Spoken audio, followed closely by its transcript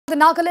The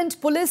Nagaland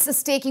police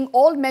is taking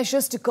all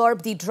measures to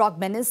curb the drug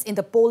menace in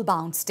the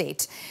pole-bound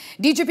state.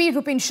 DGP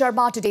Rupin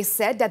Sharma today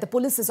said that the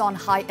police is on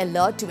high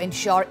alert to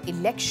ensure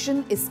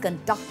election is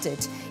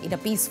conducted in a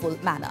peaceful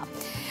manner.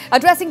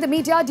 Addressing the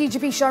media,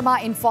 DGP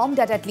Sharma informed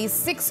that at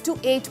least 6 to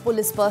 8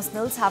 police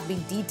personnel have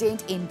been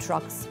detained in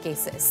drugs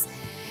cases.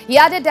 He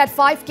added that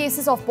 5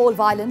 cases of pole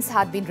violence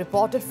had been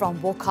reported from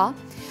Wokha,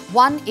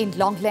 1 in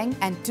Longleng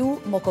and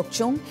 2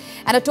 Mokokchung,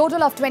 and a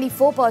total of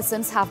 24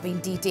 persons have been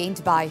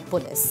detained by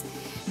police.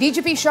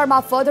 DGP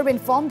Sharma further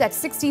informed that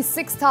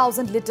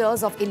 66,000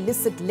 litres of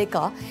illicit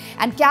liquor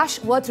and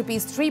cash worth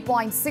Rs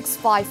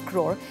 3.65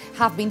 crore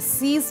have been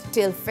seized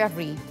till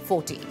February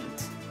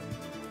 14th.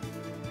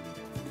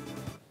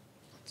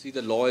 See,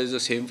 the law is the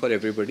same for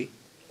everybody,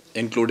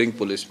 including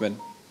policemen.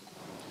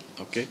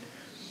 Okay.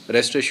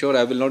 Rest assured,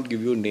 I will not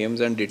give you names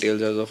and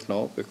details as of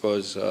now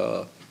because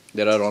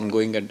there are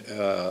ongoing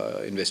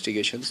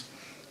investigations.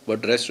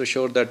 But rest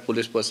assured that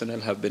police personnel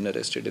have been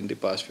arrested in the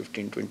past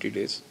 15-20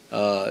 days.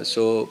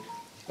 So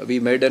we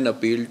made an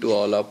appeal to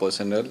all our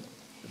personnel,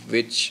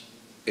 which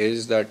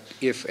is that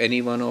if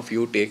any one of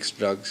you takes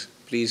drugs,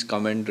 please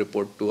come and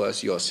report to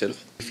us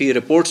yourself. If he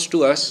reports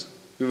to us,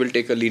 we will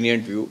take a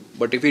lenient view.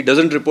 But if he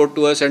doesn't report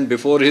to us and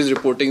before his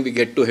reporting we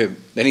get to him,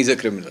 then he's a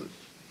criminal.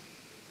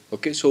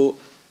 Okay, so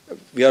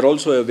we are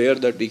also aware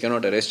that we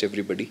cannot arrest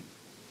everybody.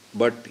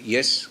 But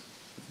yes,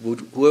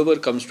 whoever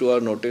comes to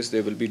our notice,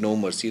 there will be no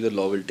mercy. The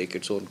law will take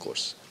its own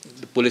course.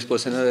 The police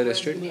personnel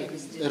arrested?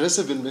 Arrests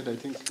have been made, I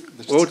think.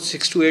 About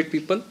 6 to 8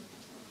 people.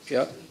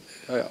 Yeah,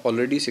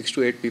 already 6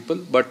 to 8 people.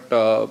 But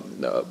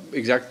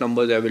exact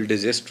numbers I will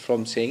desist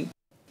from saying.